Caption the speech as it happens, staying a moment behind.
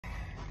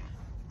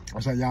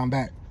What's up, y'all? I'm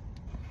back.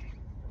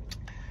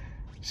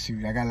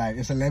 Shoot, I got like,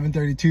 it's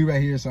 11:32 right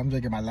here, so I'm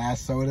drinking my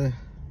last soda.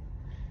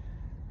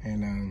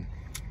 And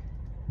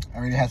I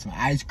already had some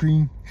ice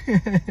cream.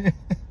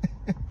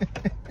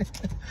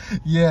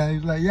 Yeah,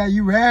 he's like, yeah,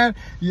 you ran?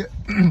 Yeah.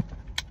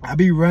 I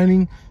be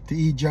running to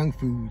eat junk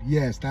food.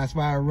 Yes, that's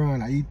why I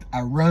run.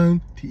 I run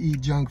to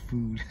eat junk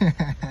food.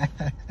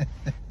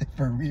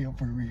 For real,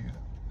 for real.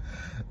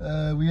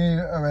 We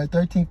ain't, all right,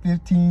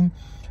 13:15.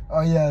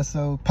 Oh yeah,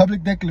 so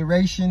public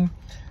declaration.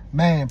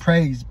 Man,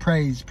 praise,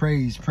 praise,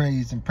 praise,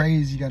 praise, and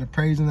praise. You got to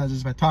praise him, not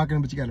just by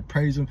talking, but you got to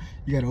praise him.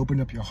 You got to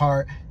open up your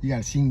heart. You got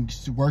to sing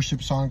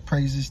worship song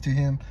praises to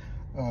him.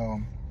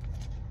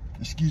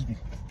 Excuse me.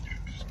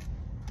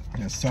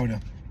 Yeah,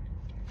 soda.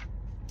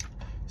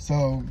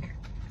 So,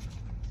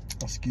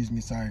 excuse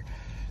me, sorry.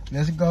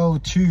 Let's go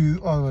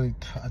to, oh,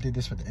 I did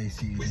this with the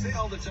AC. We say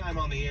all the time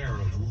on the air,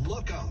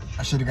 look up.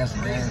 I should have got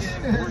some gas.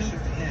 Worship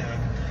him,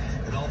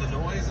 and all the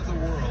noise of the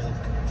world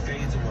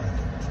fades away.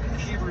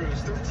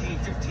 Hebrews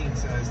 13:15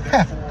 says,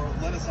 therefore,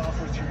 let us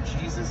offer through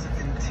Jesus a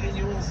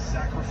continual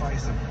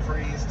sacrifice of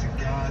praise to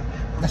God.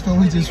 That's what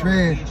we just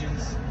read.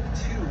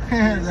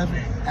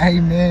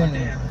 Amen.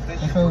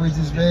 That's what we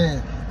just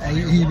read.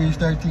 Hebrews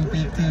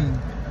 13:15.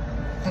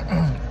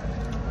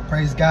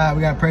 Praise God.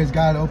 We got to praise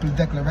God to open the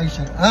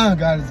declaration.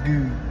 God is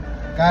good.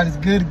 God is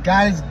good.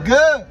 God is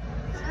good.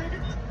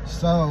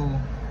 So,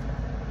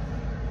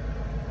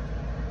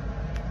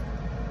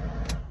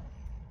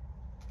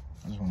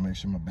 I just want to make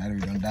sure my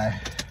battery don't die.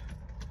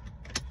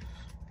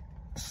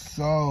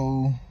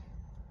 So,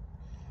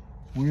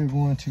 we're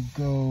going to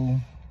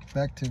go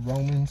back to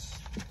Romans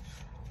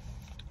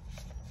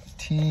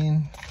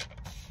 10.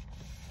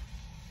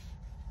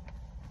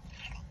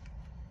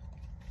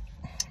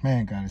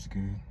 Man, God is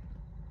good.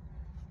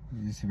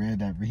 We just read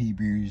that for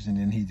Hebrews, and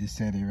then he just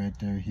said it right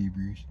there,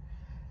 Hebrews.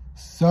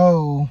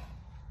 So,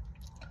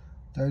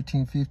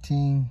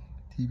 13:15,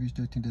 Hebrews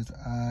 13 does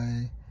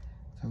I.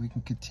 So we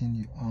can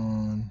continue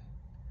on.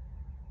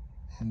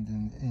 And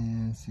then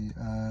N, C,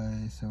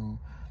 I. So,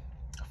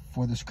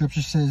 for the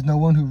scripture says, no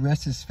one who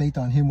rests his faith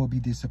on him will be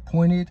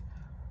disappointed.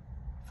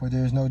 For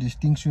there is no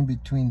distinction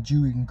between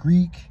Jew and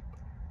Greek.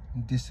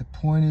 And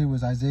disappointed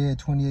was Isaiah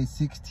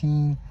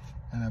 28:16.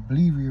 And I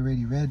believe we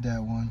already read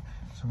that one.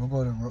 So we'll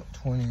go to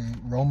 28,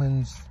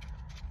 Romans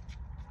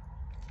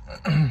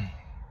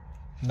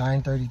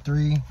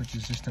 9:33, which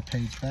is just a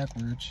page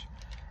backwards.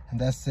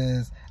 And that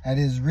says, and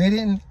it is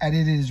written,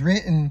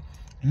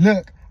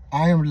 look,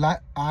 I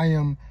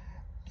am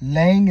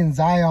laying in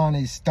Zion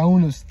a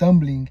stone of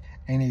stumbling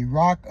and a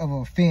rock of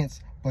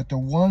offense, but the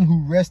one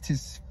who rests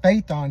his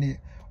faith on it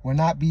will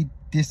not be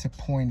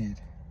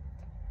disappointed.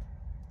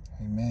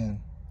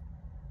 Amen.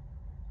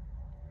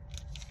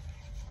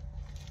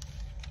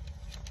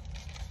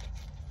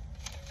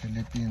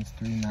 Philippians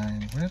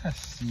 3:9. Where did I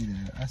see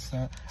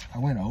that? I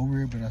went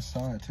over it, but I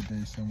saw it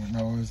today somewhere.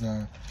 No, it was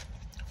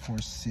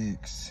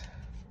 4:6.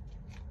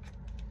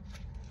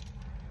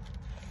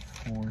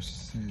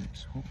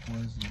 4:6. What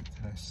was it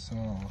that I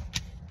saw?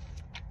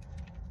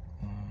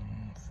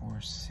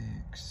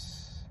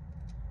 4:6.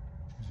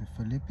 Is it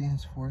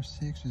Philippians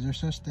 4:6? Is there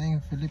such thing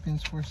in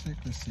Philippians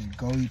 4:6? Let's see.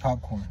 Go eat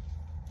popcorn.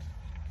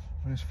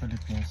 What is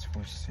Philippians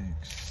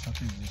 4:6?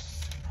 Something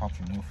just popped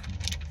in for me.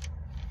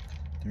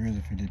 There is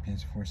a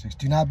Philippians 4:6.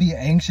 Do not be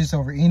anxious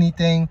over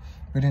anything,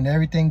 but in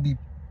everything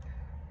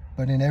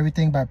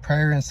by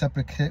prayer and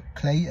supplication.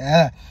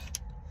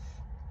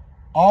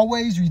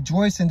 Always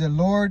rejoice in the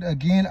Lord.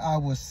 Again, I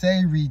will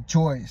say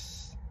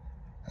rejoice.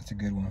 That's a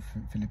good one.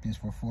 Philippians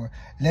 4:4.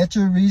 Let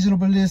your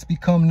reasonableness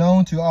become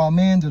known to all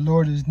men. The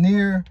Lord is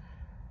near.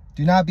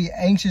 Do not be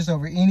anxious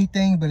over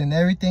anything, but in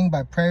everything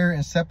by prayer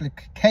and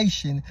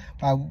supplication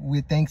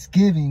with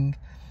thanksgiving.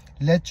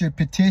 Let your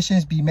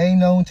petitions be made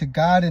known to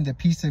God, and the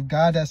peace of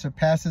God that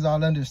surpasses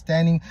all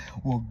understanding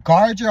will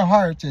guard your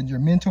hearts and your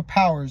mental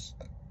powers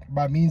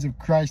by means of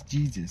Christ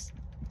Jesus.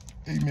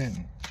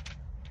 Amen.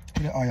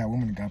 Oh yeah,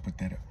 woman of God put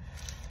that up.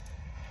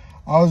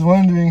 I was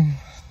wondering,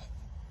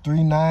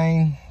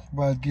 3:9,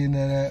 what I was getting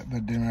at,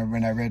 but then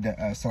when I read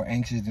that, so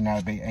anxious, do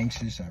not be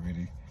anxious, I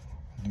really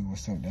knew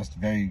what's up. That's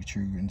very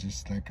true. And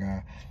just like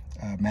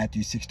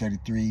Matthew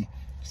 6:33,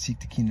 seek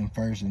the kingdom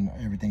first, and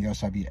everything else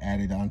shall be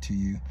added onto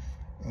you.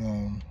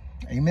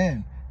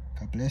 Amen.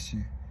 God bless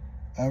you.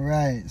 All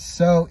right,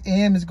 so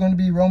M is going to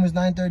be Romans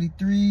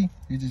 9:33.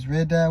 You just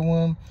read that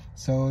one.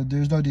 So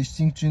there's no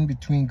distinction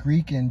between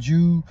Greek and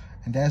Jew,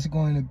 and that's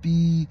going to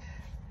be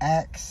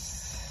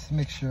Acts.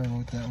 Make sure I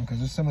wrote that one, because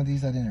there's some of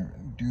these I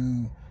didn't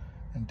do.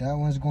 And that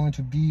one's going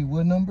to be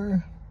what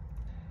number?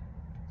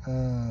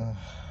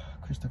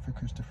 Christopher.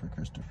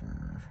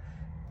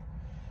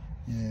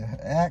 Yeah,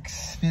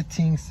 Acts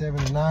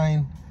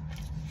 15:7-9.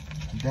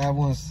 That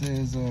one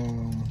says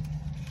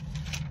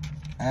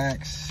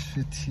Acts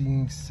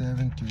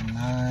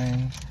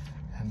 15:7-9,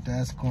 and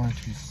that's going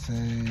to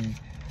say,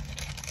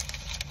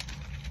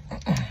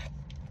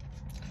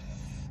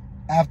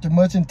 after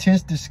much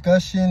intense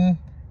discussion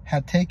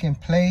had taken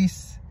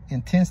place,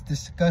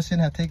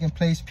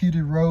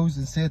 Peter rose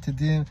and said to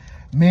them,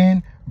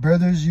 Men,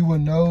 brothers, you will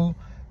know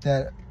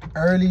that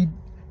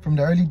from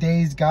the early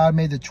days, God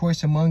made the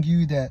choice among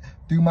you that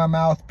through my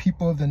mouth,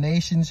 people of the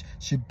nations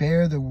should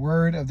bear the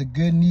word of the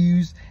good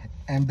news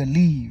and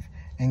believe.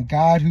 And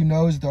God, who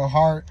knows the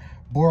heart,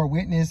 bore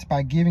witness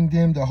by giving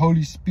them the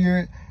Holy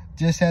Spirit,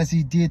 just as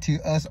he did to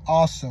us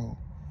also.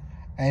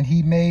 And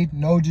he made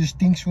no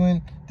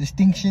distinction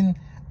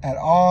at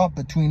all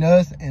between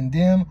us and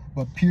them,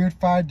 but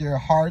purified their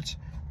hearts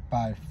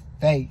by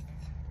faith.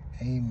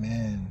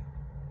 Amen.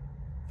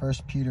 1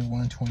 Peter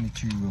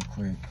 1:22 real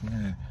quick. We're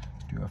going to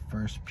do a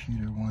 1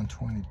 Peter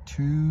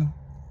 1:22.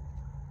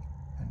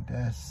 And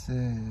that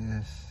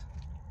says,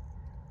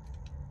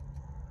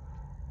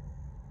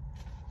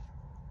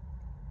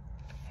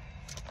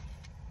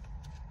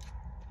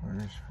 where's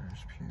 1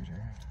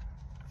 Peter?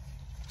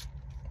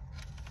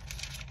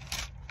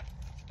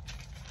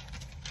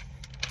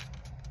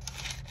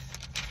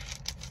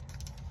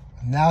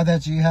 Now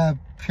that you have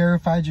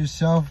purified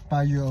yourself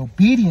by your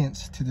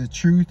obedience to the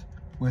truth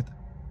with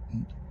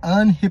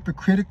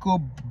unhypocritical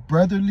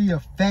brotherly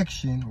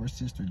affection or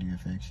sisterly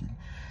affection,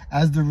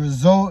 as the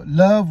result,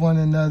 love one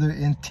another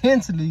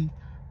intensely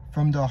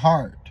from the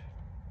heart.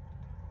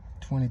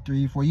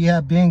 23, for you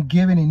have been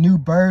given a new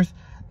birth,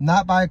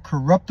 not by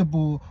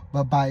corruptible,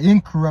 but by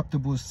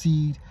incorruptible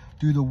seed,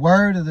 through the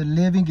word of the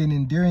living and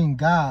enduring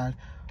God.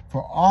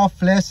 For all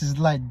flesh is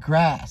like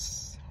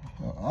grass.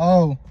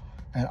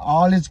 And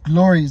all its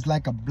glory is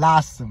like a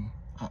blossom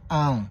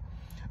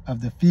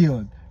of the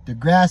field. The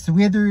grass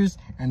withers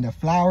and the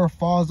flower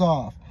falls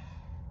off,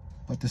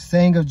 but the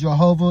saying of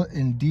Jehovah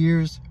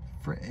endures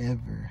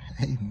forever.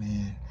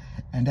 Amen.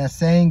 And that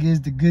saying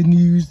is the good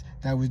news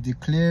that was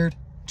declared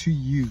to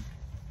you.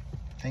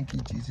 Thank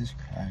you, Jesus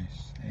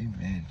Christ.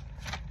 Amen.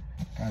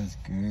 God is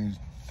good.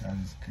 God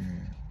is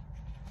good.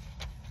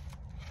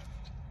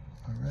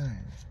 All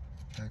right.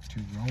 Back to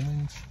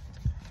Romans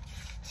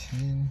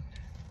 10.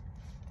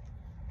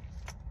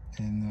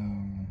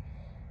 And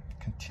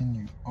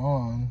continue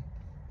on.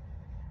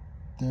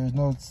 There's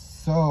no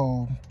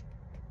so.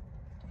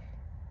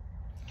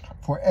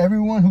 For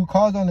everyone who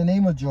calls on the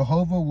name of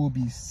Jehovah will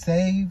be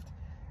saved.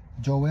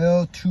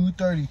 Joel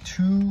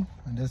 2:32,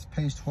 and that's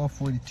page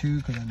 1242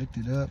 because I looked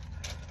it up.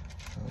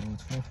 So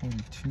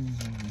 1242 is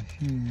over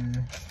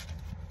here,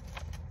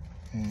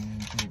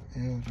 and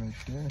Joel's right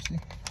there. See,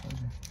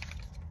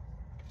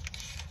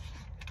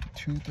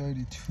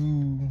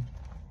 2:32.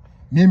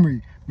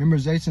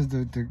 Memorization is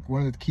the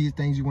one of the key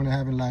things you want to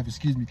have in life.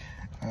 Excuse me.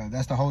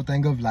 That's the whole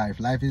thing of life.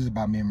 Life is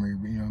about memory.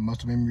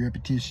 Muscle memory,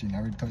 repetition. I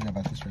already told you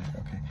about this right.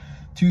 Okay.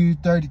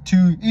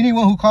 2:32.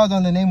 Anyone who calls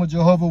on the name of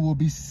Jehovah will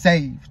be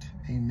saved.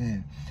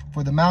 Amen.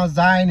 For the Mount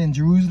Zion and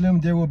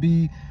Jerusalem, there will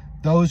be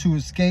those who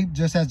escape,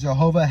 just as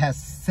Jehovah has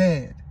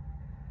said.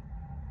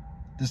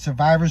 The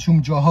survivors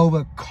whom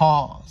Jehovah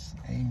calls.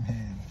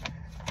 Amen.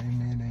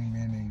 Amen.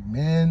 Amen.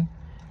 Amen.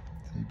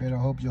 So you better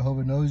hope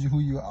Jehovah knows who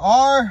you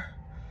are.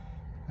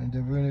 And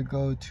then we're going to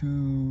go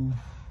to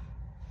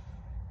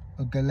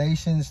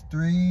Galatians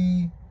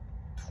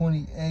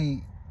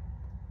 3:28.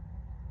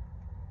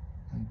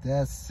 And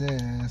that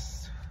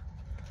says,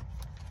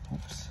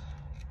 oops.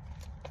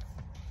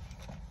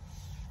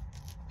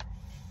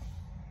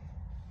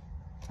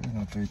 There's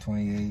no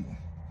 3:28.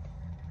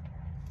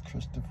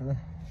 Christopher.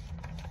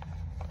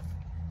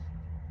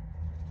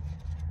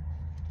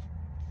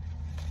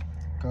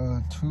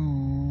 Go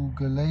to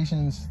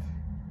Galatians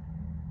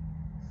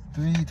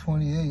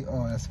 3:28.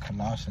 Oh, that's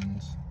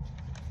Colossians.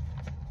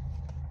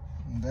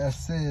 And that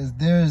says,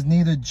 there is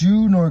neither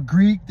Jew nor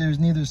Greek, there is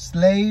neither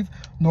slave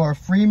nor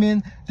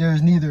freeman, there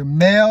is neither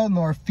male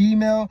nor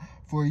female,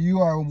 for you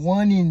are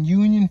one in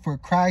union for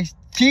Christ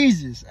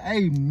Jesus.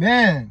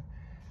 Amen.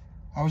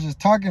 I was just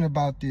talking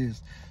about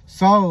this.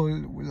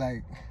 So,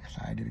 like,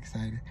 I get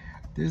excited.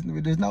 There's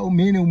no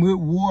men in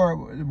war.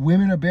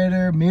 Women are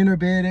better, men are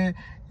better.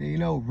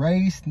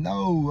 Race.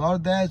 No, all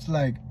that's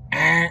like,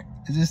 I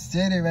just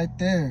said it right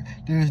there.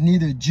 There is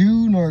neither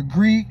Jew nor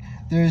Greek.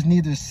 There is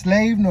neither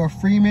slave nor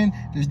freeman.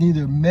 There's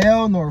neither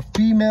male nor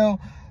female.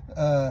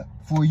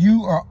 For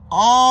you are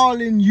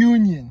all in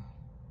union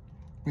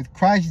with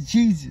Christ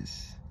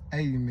Jesus.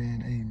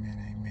 Amen, amen,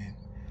 amen.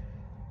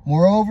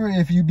 Moreover,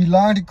 if you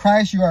belong to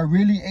Christ, you are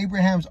really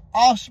Abraham's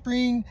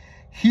offspring,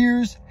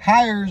 heirs,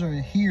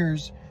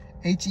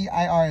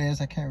 H-E-I-R-S,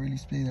 I can't really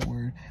spell that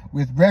word,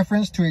 with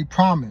reference to a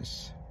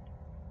promise.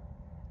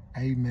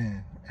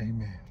 Amen,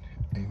 amen,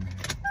 amen.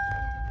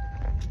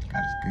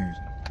 God is good,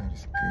 God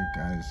is good,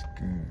 God is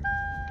good.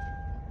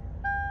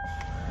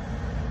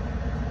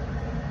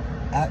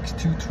 Acts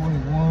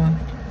 2:21.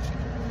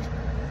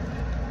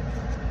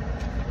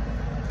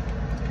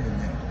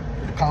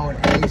 Call it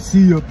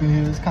AC up in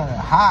here. It's kind of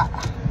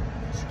hot.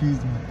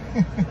 Excuse me.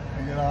 I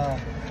get all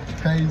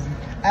crazy.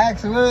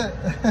 Acts what?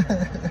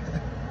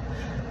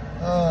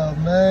 Oh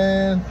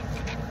man.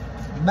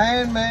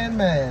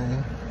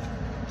 Man.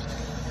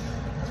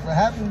 That's what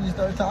happens when you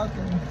start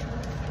talking.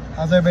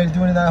 How's everybody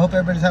doing tonight? I hope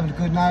everybody's having a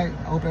good night.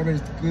 I hope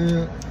everybody's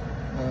good.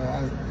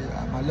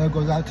 My love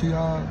goes out to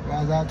y'all.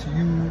 Goes out to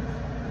you.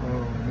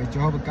 May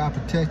Jehovah God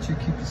protect you,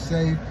 keep you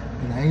safe.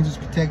 May the angels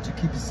protect you,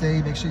 keep you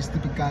safe. Make sure you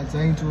sleep with God's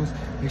angels.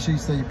 Make sure you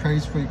say your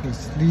prayers before you go to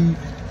sleep.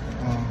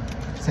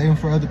 Say them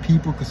for other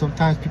people, because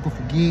sometimes people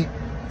forget.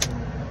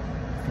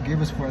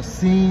 Forgive us for our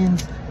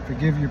sins.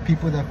 Forgive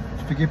people that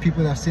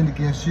have sinned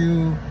against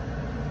you.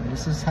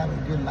 Let's just have a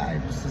good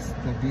life. Let's just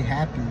be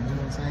happy. You know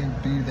what I'm saying?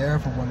 Be there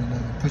for one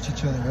another. Push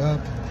each other up.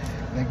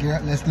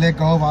 Let's let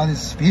go of all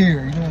this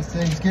fear. You know what I'm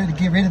saying? It's good to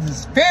get rid of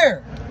this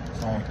fear.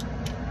 Sorry.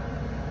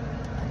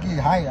 I get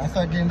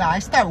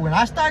hyped. When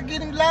I start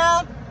getting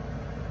loud,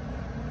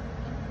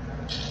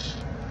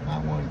 I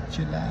want to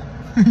chill out.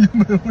 You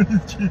might want to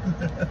chill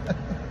out.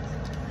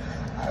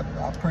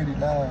 I'm pretty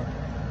loud.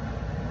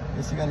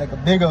 You got like a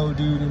big old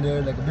dude in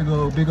there, like a big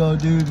old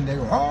dude, and they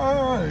go,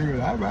 oh,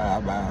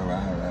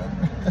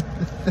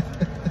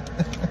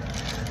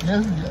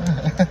 yes,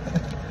 yeah.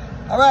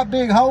 All right,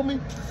 big homie.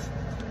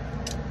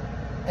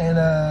 And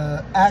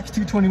Acts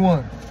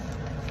 2:21.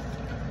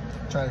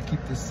 Try to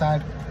keep the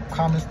side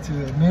comments to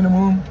a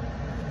minimum.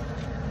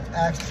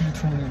 Acts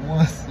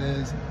 2:21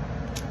 says,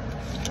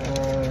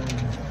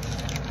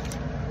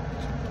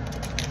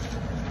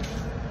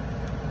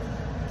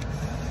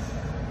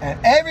 and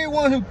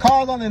everyone who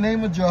calls on the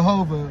name of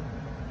Jehovah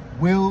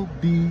will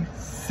be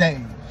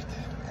saved.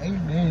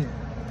 Amen.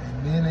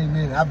 Amen,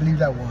 amen. I believe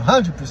that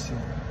 100%.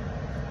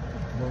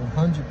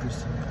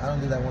 100%. I don't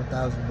do that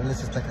 1,000, but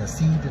it's just like a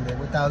seed in there.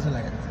 1,000,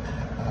 like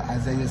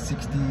Isaiah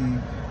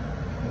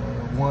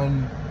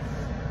 61.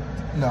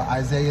 No,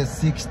 Isaiah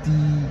 60.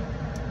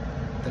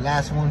 The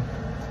last one.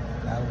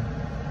 That one.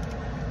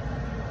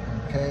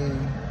 Okay.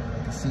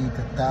 Like a seed,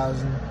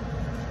 1,000.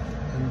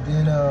 And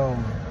then,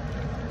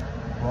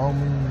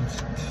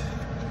 Romans,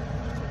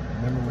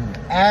 remember where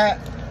you're at.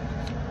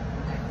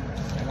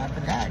 And I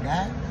forgot,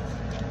 guys.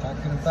 I'm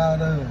talking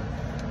about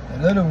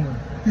another one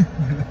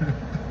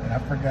that I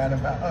forgot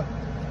about.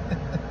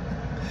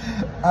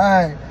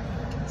 Alright.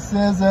 It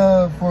says,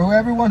 for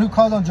everyone who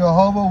calls on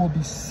Jehovah will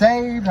be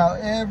saved.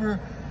 However,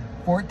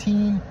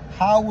 14,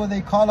 how will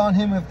they call on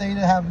him if they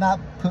have not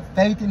put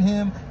faith in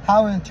him?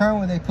 How in turn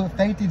will they put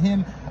faith in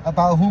him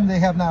about whom they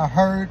have not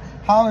heard?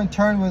 How in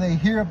turn will they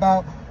hear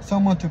about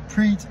someone to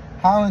preach?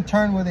 How in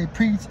turn will they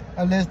preach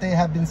unless they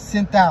have been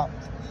sent out?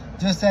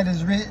 Just as it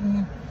is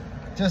written.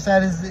 Just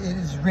as it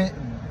is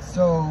written.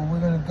 So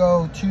we're going to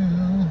go to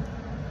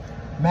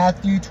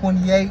Matthew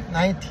 28,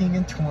 19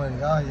 and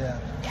 20. Oh yeah.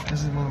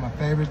 This is one of my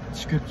favorite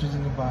scriptures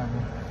in the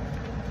Bible.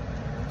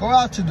 Go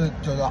out to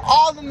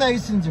all the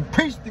nations and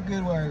preach the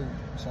good word.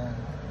 Sorry.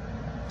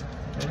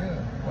 For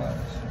real. Watch.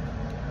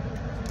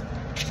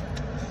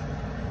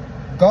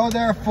 Go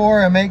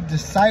therefore and make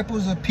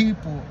disciples of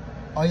people.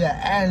 Oh yeah,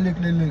 and look.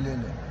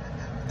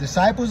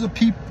 Disciples of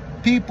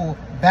people,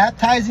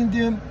 baptizing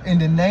them in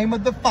the name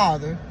of the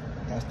Father,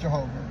 that's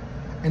Jehovah,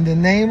 in the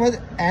name of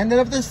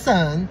the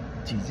Son,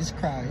 Jesus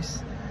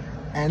Christ,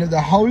 and of the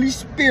Holy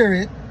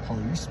Spirit,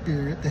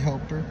 the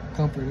Helper,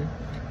 Comforter,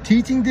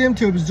 teaching them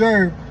to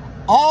observe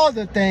all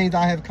the things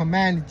I have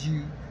commanded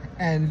you.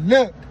 And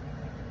look,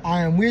 I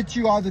am with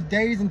you all the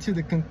days until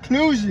the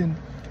conclusion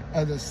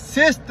of the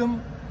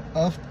system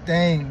of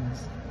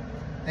things.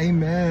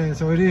 Amen.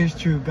 So it is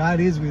true. God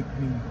is with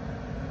me.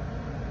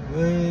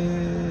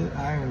 Well,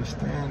 I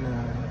understand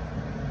now.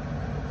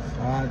 So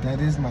that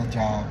is my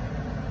job.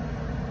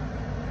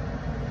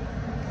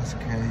 That's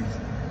crazy.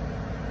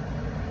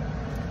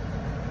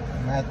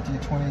 Matthew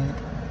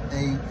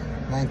 28,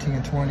 19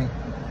 and 20.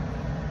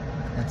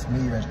 That's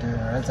me right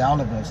there. That's all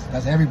of us.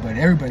 That's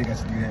everybody. Everybody got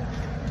to do that.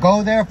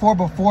 Go therefore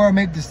before and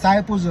make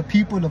disciples of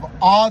people of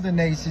all the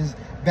nations,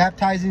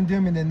 baptizing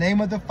them in the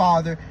name of the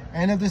Father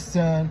and of the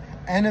Son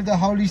and of the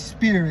Holy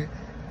Spirit,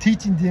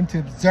 teaching them to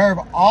observe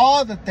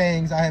all the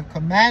things I have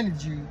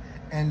commanded you.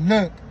 And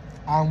look,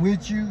 I'm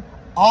with you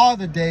all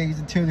the days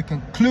until the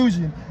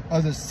conclusion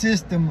of the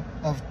system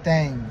of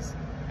things.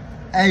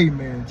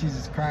 Amen.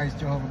 Jesus Christ,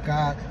 Jehovah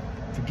God,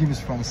 forgive us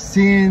for our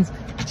sins.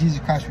 In Jesus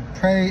Christ we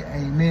pray.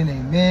 Amen,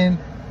 amen.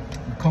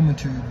 We come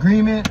into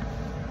agreement.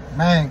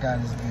 Man, God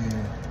is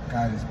good.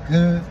 God is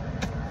good.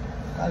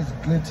 God is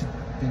good.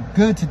 Been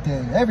good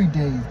today. Every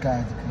day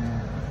God is good.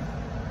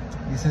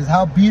 He says,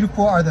 how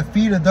beautiful are the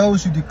feet of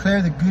those who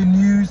declare the good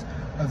news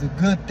of the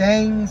good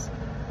things.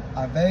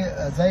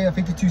 Isaiah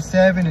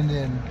 52:7, and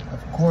then,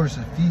 of course,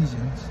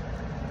 Ephesians.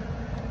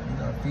 You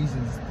know,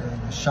 Ephesians,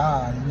 the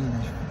shod. You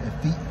need the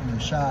feet and the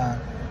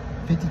shod.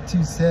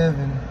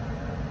 52:7.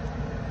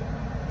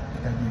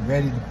 Got to be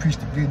ready to preach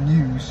the good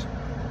news.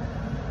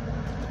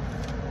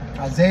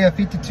 Isaiah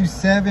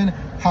 52:7.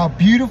 How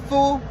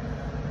beautiful.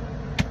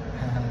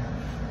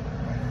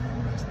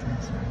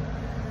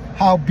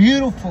 How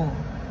beautiful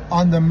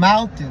on the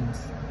mountains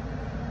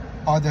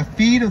are the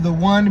feet of the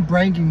one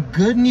bringing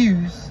good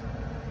news.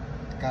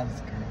 God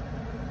is good.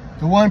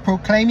 The one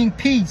proclaiming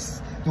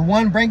peace. The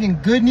one bringing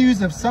good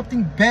news of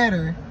something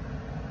better.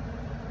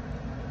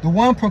 The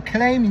one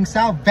proclaiming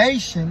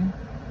salvation.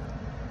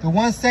 The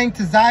one saying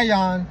to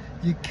Zion,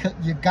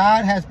 your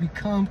God has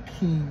become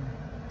king.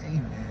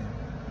 Amen.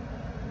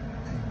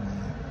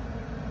 Amen.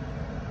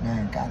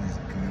 Man, God is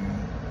good.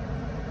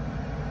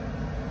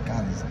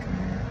 God is good.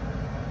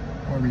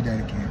 I'll read that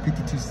again.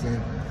 52:7.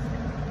 It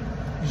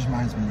just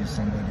reminds me of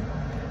somebody.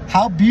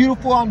 How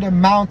beautiful on the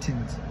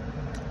mountains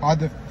are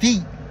the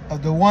feet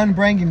of the one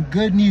bringing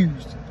good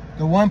news,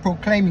 the one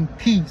proclaiming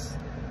peace,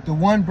 the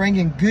one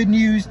bringing good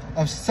news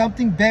of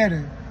something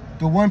better,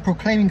 the one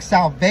proclaiming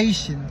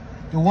salvation,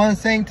 the one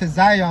saying to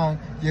Zion,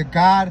 your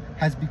God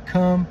has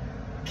become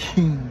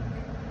King.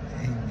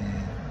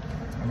 Amen.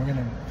 And we're going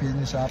to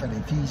finish off at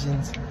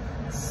Ephesians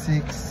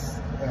 6.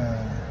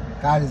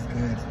 God is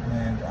good,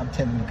 man. I'm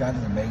telling you, God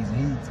is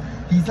amazing.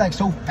 He's like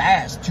so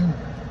fast too.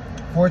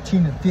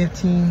 14 and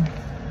 15.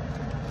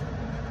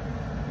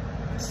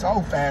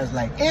 So fast,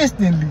 like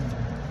instantly.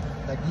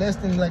 Like less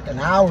than like an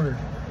hour,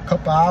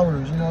 couple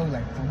hours, you know,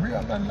 like for real,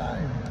 I'm not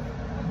lying.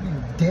 I'm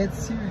being dead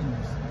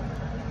serious.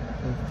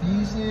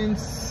 Ephesians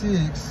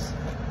 6,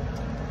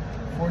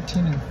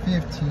 14 and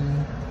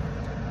 15.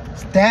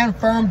 Stand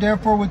firm,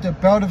 therefore, with the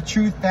belt of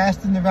truth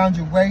fastened around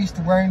your waist,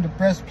 wearing the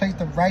breastplate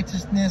of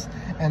righteousness,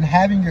 and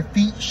having your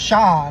feet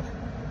shod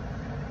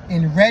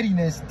in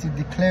readiness to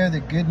declare the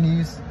good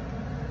news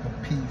of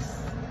peace.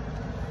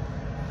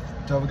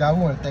 Jehovah God,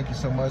 we want to thank you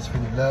so much for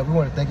your love. We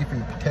want to thank you for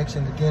your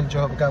protection. Again,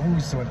 Jehovah God,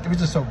 we're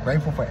just so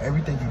grateful for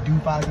everything you do,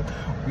 Father.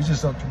 We're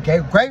just so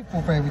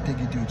grateful for everything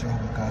you do,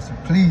 Jehovah God. So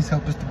please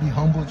help us to be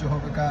humble,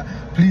 Jehovah God.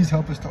 Please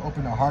help us to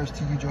open our hearts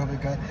to you, Jehovah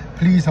God.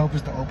 Please help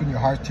us to open your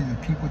hearts to your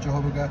people,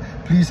 Jehovah God.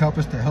 Please help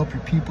us to help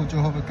your people,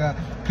 Jehovah God.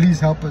 Please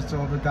help us,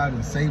 Jehovah God,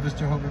 and save us,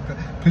 Jehovah God.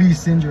 Please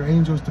send your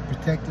angels to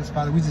protect us,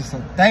 Father. We're just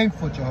so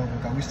thankful, Jehovah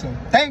God. We're so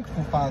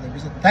thankful, Father. We're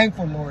so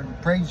thankful, Lord. We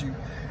praise you.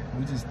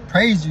 We just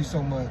praise you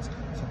so much.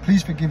 So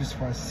please forgive us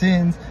for our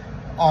sins,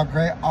 all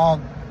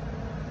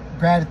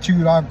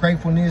gratitude, all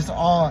gratefulness,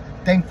 all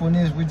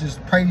thankfulness. We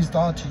just praised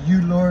all to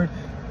you, Lord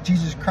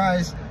Jesus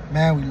Christ.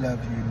 Man, we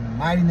love you. In the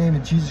mighty name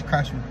of Jesus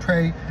Christ, we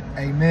pray.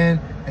 Amen.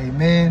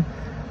 Amen.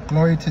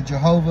 Glory to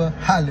Jehovah.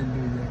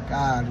 Hallelujah.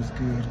 God is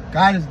good.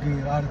 God is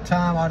good all the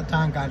time. All the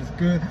time, God is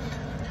good.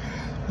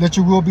 Let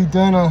your will be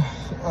done,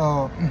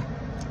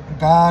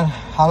 God.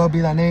 Hallowed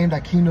be thy name. Thy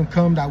kingdom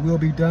come. Thy will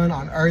be done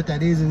on earth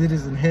as it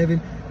is in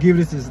heaven. Give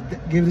us this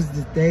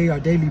day our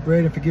daily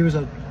bread, and forgive us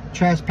our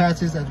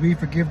trespasses as we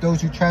forgive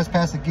those who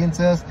trespass against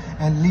us.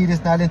 And lead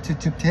us not into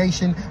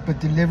temptation, but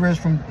deliver us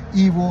from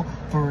evil.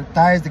 For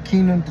thine is the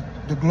kingdom,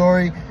 the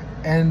glory,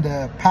 and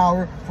the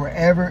power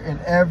forever and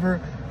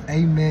ever.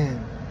 Amen.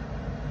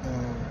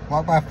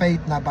 Walk by faith,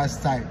 not by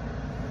sight.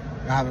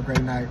 Y'all have a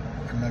great night.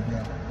 I love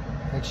y'all.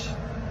 Make sure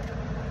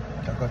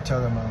y'all go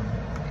tell them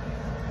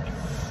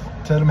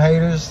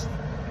haters,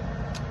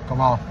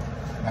 come on.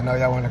 I know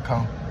y'all want to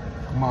come.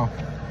 Come on.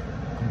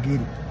 Come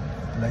get it.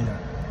 Lay y'all.